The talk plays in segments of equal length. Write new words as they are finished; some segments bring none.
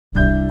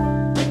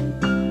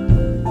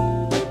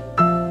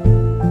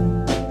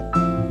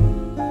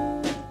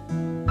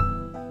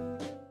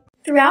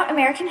Throughout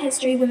American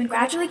history, women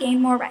gradually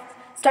gained more rights,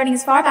 starting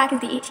as far back as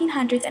the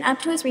 1800s and up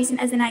to as recent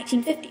as the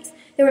 1950s.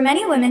 There were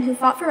many women who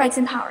fought for rights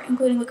and power,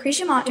 including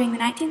Lucretia Mott during the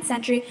 19th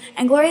century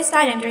and Gloria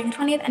Steinem during the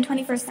 20th and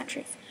 21st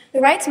centuries. The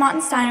rights Mott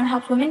and Steinem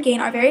helped women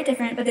gain are very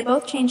different, but they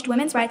both changed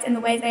women's rights and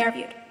the ways they are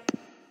viewed.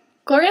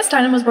 Gloria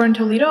Steinem was born in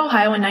Toledo,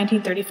 Ohio in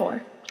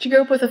 1934. She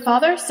grew up with a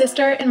father,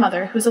 sister, and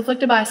mother who was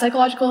afflicted by a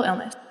psychological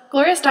illness.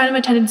 Gloria Steinem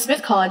attended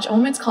Smith College, a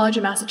women's college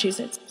in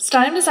Massachusetts.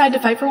 Steinem decided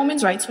to fight for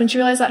women's rights when she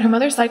realized that her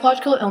mother's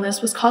psychological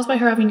illness was caused by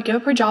her having to give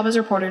up her job as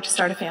a reporter to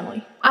start a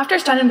family. After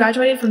Steinem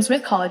graduated from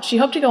Smith College, she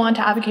hoped to go on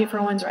to advocate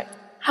for women's rights.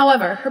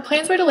 However, her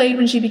plans were delayed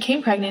when she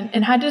became pregnant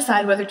and had to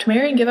decide whether to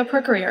marry and give up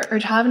her career or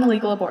to have an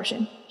illegal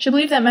abortion. She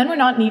believed that men were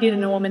not needed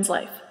in a woman's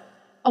life.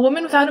 A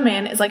woman without a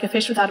man is like a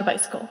fish without a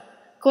bicycle.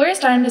 Gloria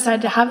Steinem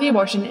decided to have the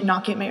abortion and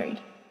not get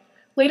married.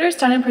 Later,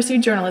 Steinem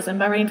pursued journalism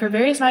by writing for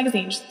various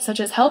magazines such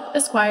as Help,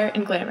 Esquire,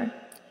 and Glamour.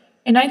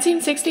 In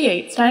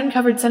 1968, Steinem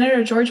covered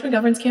Senator George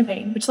McGovern's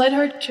campaign, which led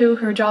her to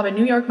her job at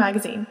New York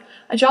Magazine,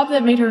 a job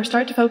that made her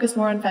start to focus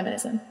more on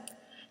feminism.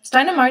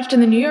 Steinem marched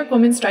in the New York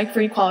Women's Strike for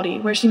Equality,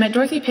 where she met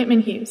Dorothy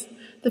Pittman Hughes,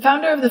 the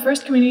founder of the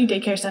first community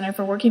daycare center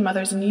for working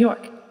mothers in New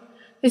York.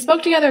 They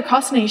spoke together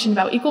across the nation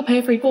about equal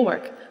pay for equal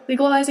work,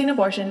 legalizing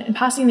abortion, and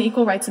passing the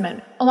Equal Rights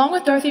Amendment. Along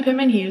with Dorothy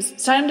Pittman Hughes,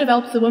 Steinem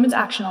developed the Women's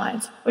Action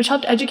Alliance, which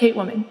helped educate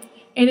women.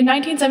 And in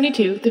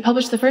 1972, they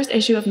published the first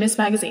issue of Miss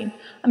Magazine,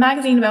 a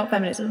magazine about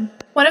feminism.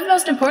 One of the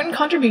most important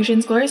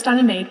contributions Gloria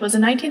Steinem made was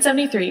in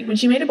 1973 when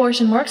she made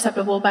abortion more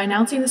acceptable by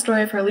announcing the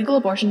story of her legal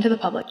abortion to the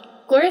public.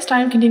 Gloria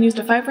Steinem continues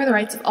to fight for the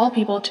rights of all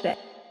people today.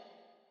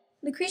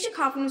 Lucretia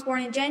Coffin was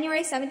born in January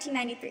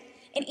 1793.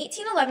 In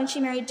 1811, she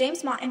married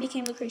James Mott and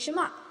became Lucretia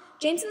Mott.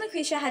 James and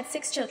Lucretia had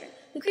 6 children.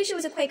 Lucretia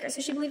was a Quaker, so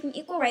she believed in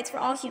equal rights for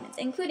all humans,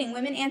 including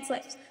women and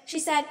slaves. She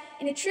said,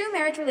 "In a true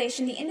marriage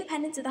relation, the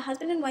independence of the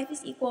husband and wife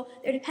is equal,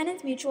 their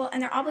dependence mutual,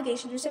 and their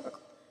obligations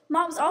reciprocal."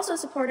 Mott was also a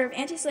supporter of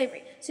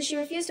anti-slavery, so she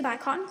refused to buy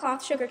cotton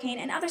cloth, sugarcane,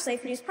 and other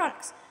slave-produced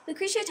products.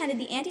 Lucretia attended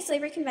the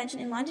Anti-Slavery Convention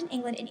in London,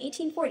 England in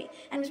 1840,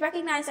 and was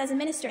recognized as a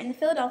minister in the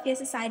Philadelphia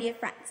Society of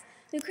Friends.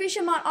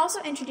 Lucretia Mott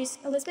also introduced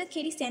Elizabeth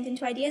Cady Stanton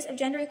to ideas of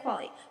gender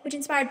equality, which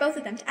inspired both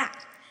of them to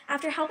act.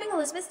 After helping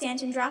Elizabeth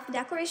Stanton draft the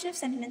Declaration of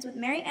Sentiments with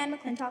Mary Ann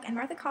McClintock and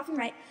Martha Coffin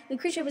Wright,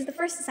 Lucretia was the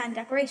first to sign the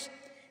Declaration.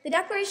 The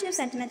Declaration of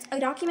Sentiments, a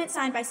document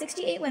signed by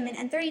 68 women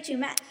and 32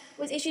 men,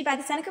 was issued by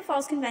the Seneca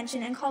Falls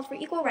Convention and called for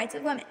equal rights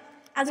of women.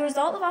 As a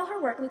result of all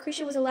her work,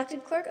 Lucretia was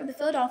elected clerk of the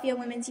Philadelphia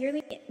Women's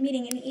Yearly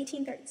Meeting in the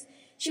 1830s.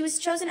 She was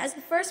chosen as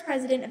the first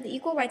president of the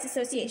Equal Rights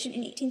Association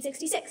in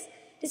 1866.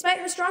 Despite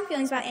her strong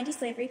feelings about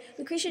anti-slavery,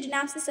 Lucretia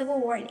denounced the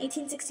Civil War in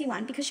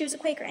 1861 because she was a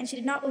Quaker and she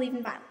did not believe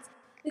in violence.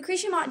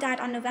 Lucretia Mott died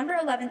on November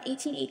 11,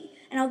 1880,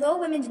 and although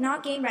women did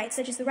not gain rights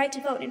such as the right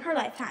to vote in her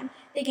lifetime,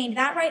 they gained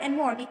that right and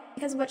more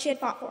because of what she had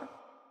fought for.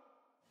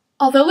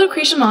 Although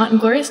Lucretia Mott and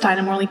Gloria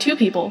Steinem were only 2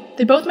 people,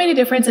 they both made a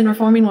difference in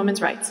reforming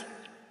women's rights.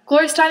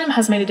 Gloria Steinem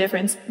has made a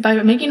difference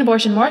by making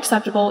abortion more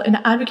acceptable and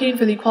advocating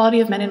for the equality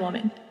of men and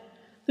women.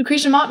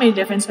 Lucretia Mott made a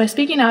difference by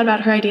speaking out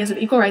about her ideas of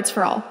equal rights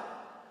for all.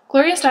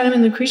 Gloria Steinem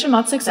and Lucretia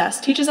Mott's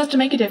success teaches us to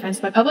make a difference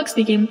by public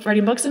speaking,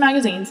 writing books and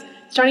magazines,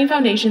 starting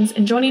foundations,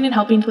 and joining and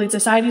helping to lead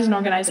societies and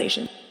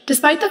organizations.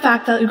 Despite the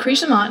fact that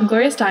Lucretia Mott and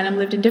Gloria Steinem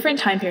lived in different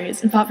time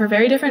periods and fought for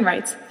very different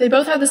rights, they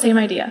both have the same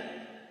idea.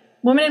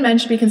 Women and men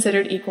should be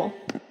considered equal.